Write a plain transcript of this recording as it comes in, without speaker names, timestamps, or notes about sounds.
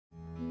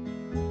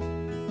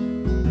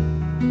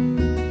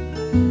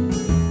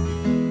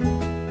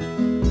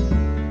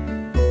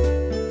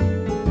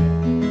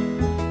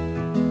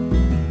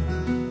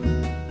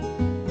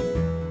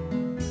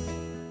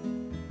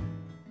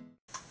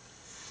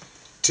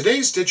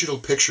Today's digital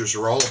pictures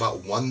are all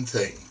about one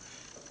thing: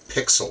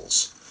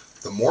 pixels.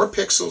 The more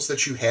pixels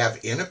that you have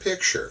in a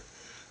picture,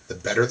 the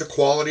better the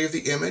quality of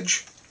the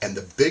image and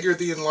the bigger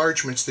the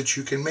enlargements that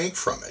you can make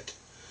from it.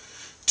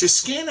 To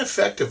scan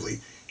effectively,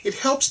 it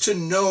helps to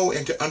know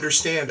and to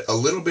understand a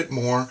little bit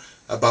more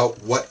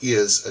about what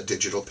is a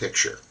digital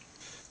picture.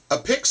 A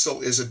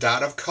pixel is a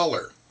dot of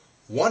color,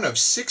 one of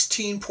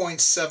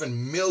 16.7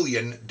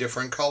 million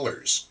different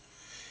colors.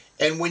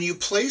 And when you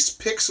place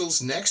pixels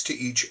next to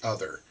each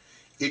other,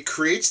 it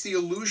creates the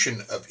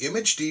illusion of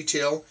image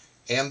detail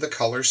and the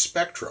color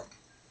spectrum.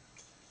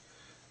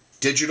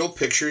 Digital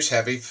pictures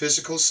have a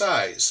physical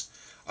size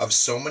of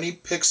so many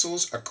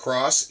pixels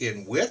across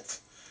in width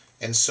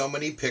and so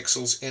many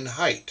pixels in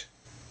height.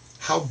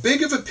 How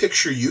big of a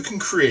picture you can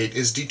create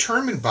is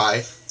determined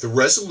by the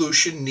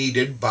resolution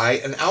needed by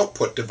an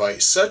output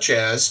device, such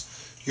as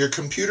your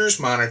computer's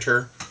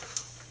monitor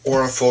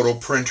or a photo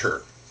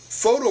printer.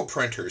 Photo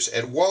printers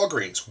at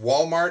Walgreens,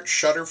 Walmart,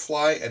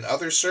 Shutterfly, and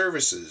other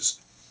services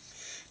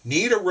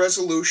need a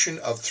resolution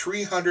of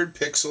 300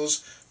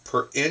 pixels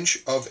per inch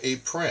of a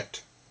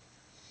print.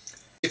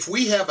 If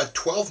we have a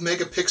 12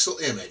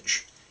 megapixel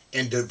image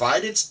and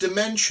divide its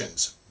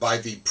dimensions by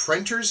the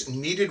printer's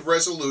needed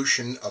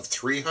resolution of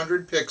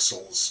 300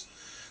 pixels,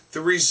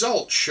 the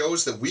result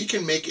shows that we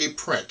can make a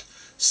print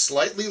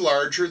slightly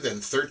larger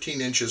than 13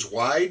 inches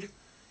wide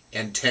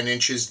and 10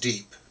 inches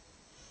deep.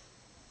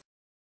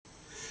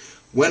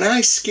 When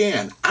I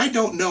scan, I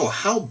don't know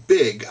how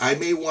big I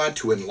may want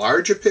to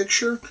enlarge a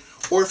picture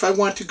or if I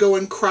want to go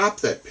and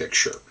crop that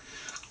picture.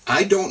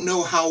 I don't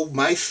know how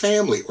my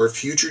family or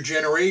future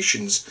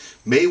generations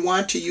may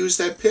want to use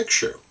that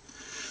picture.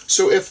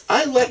 So if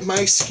I let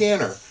my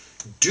scanner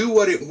do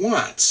what it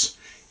wants,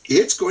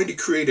 it's going to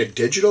create a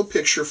digital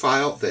picture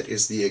file that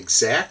is the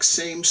exact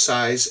same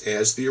size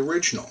as the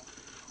original.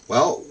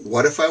 Well,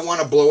 what if I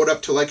want to blow it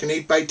up to like an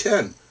 8 by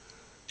 10?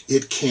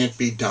 It can't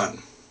be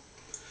done.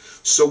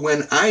 So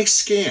when I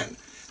scan,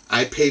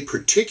 I pay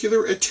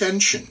particular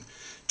attention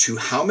to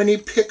how many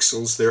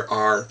pixels there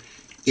are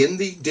in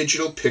the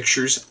digital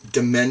picture's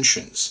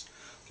dimensions,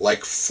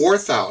 like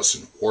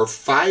 4,000 or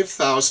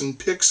 5,000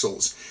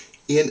 pixels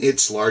in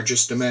its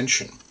largest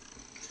dimension.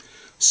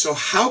 So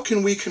how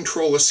can we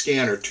control a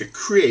scanner to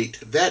create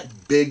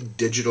that big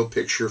digital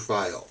picture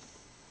file?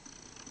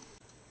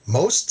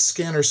 Most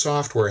scanner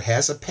software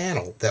has a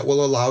panel that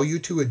will allow you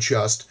to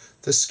adjust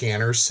the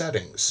scanner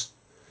settings.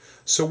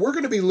 So we're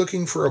going to be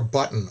looking for a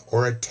button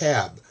or a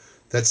tab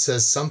that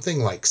says something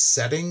like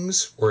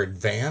Settings or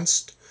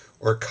Advanced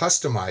or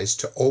Customized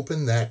to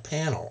open that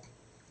panel.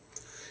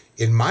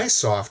 In my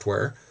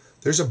software,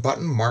 there's a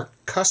button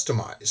marked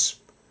Customize.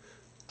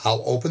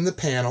 I'll open the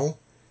panel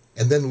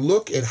and then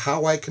look at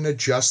how I can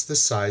adjust the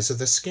size of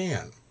the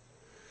scan.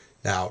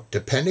 Now,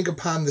 depending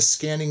upon the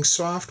scanning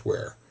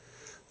software,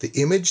 the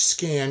image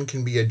scan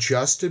can be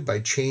adjusted by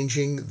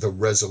changing the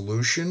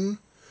resolution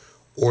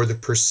or the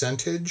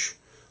percentage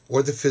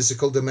or the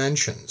physical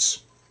dimensions.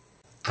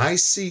 I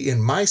see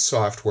in my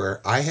software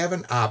I have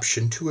an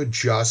option to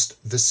adjust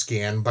the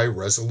scan by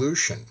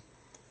resolution.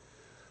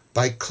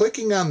 By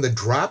clicking on the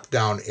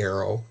drop-down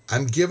arrow,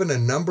 I'm given a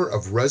number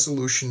of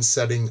resolution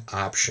setting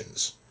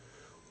options.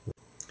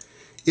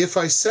 If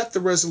I set the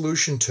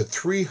resolution to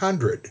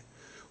 300,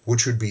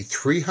 which would be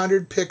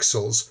 300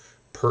 pixels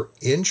per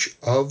inch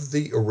of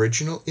the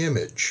original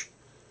image,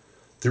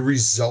 the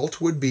result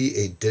would be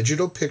a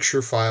digital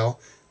picture file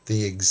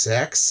the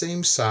exact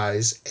same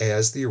size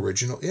as the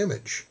original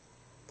image.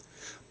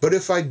 But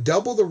if I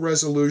double the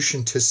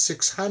resolution to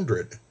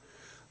 600,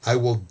 I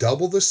will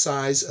double the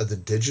size of the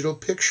digital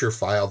picture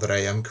file that I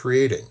am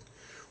creating,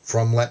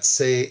 from let's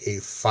say a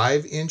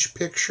 5-inch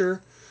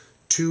picture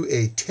to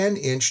a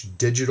 10-inch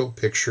digital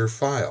picture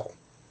file.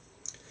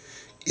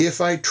 If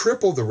I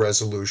triple the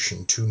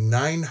resolution to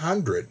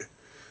 900,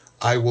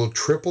 I will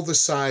triple the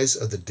size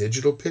of the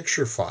digital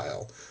picture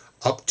file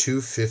up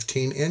to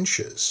 15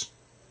 inches.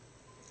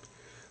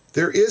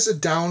 There is a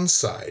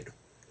downside.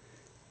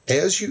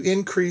 As you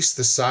increase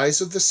the size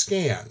of the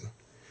scan,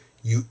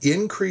 you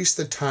increase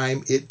the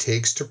time it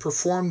takes to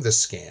perform the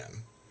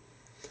scan.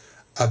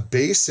 A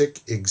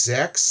basic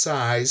exact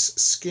size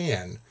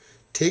scan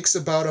takes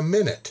about a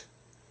minute,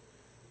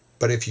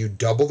 but if you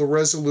double the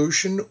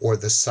resolution or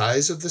the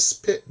size of the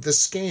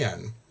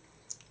scan,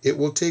 it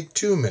will take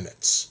 2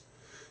 minutes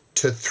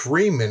to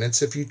 3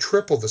 minutes if you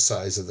triple the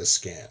size of the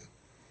scan.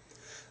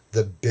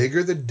 The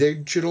bigger the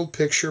digital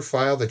picture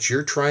file that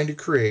you're trying to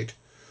create,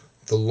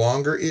 the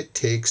longer it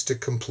takes to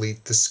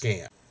complete the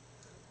scan.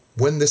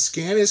 When the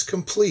scan is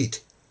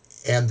complete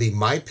and the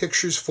My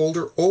Pictures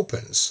folder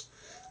opens,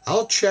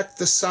 I'll check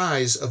the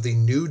size of the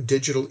new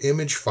digital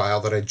image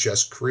file that I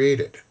just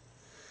created.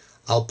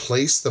 I'll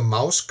place the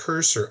mouse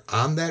cursor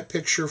on that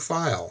picture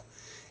file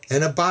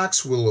and a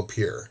box will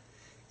appear,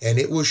 and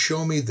it will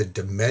show me the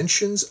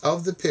dimensions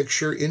of the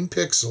picture in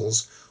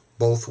pixels,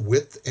 both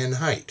width and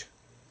height.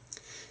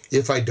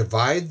 If I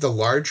divide the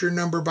larger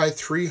number by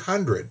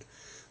 300,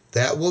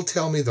 that will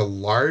tell me the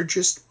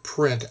largest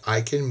print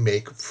I can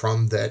make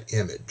from that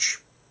image.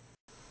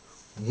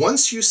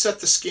 Once you set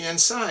the scan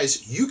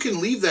size, you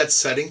can leave that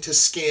setting to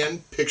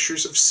scan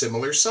pictures of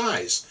similar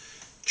size.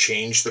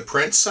 Change the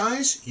print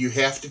size, you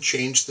have to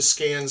change the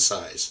scan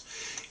size.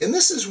 And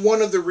this is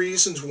one of the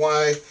reasons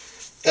why,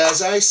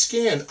 as I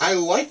scan, I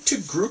like to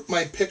group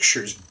my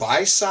pictures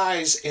by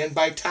size and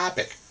by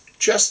topic,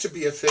 just to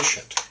be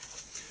efficient.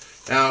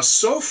 Now,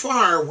 so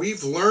far,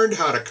 we've learned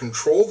how to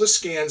control the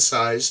scan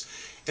size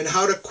and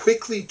how to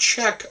quickly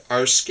check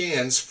our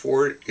scans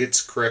for its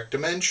correct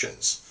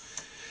dimensions.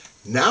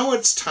 Now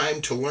it's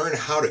time to learn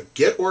how to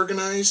get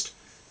organized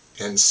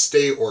and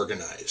stay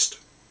organized.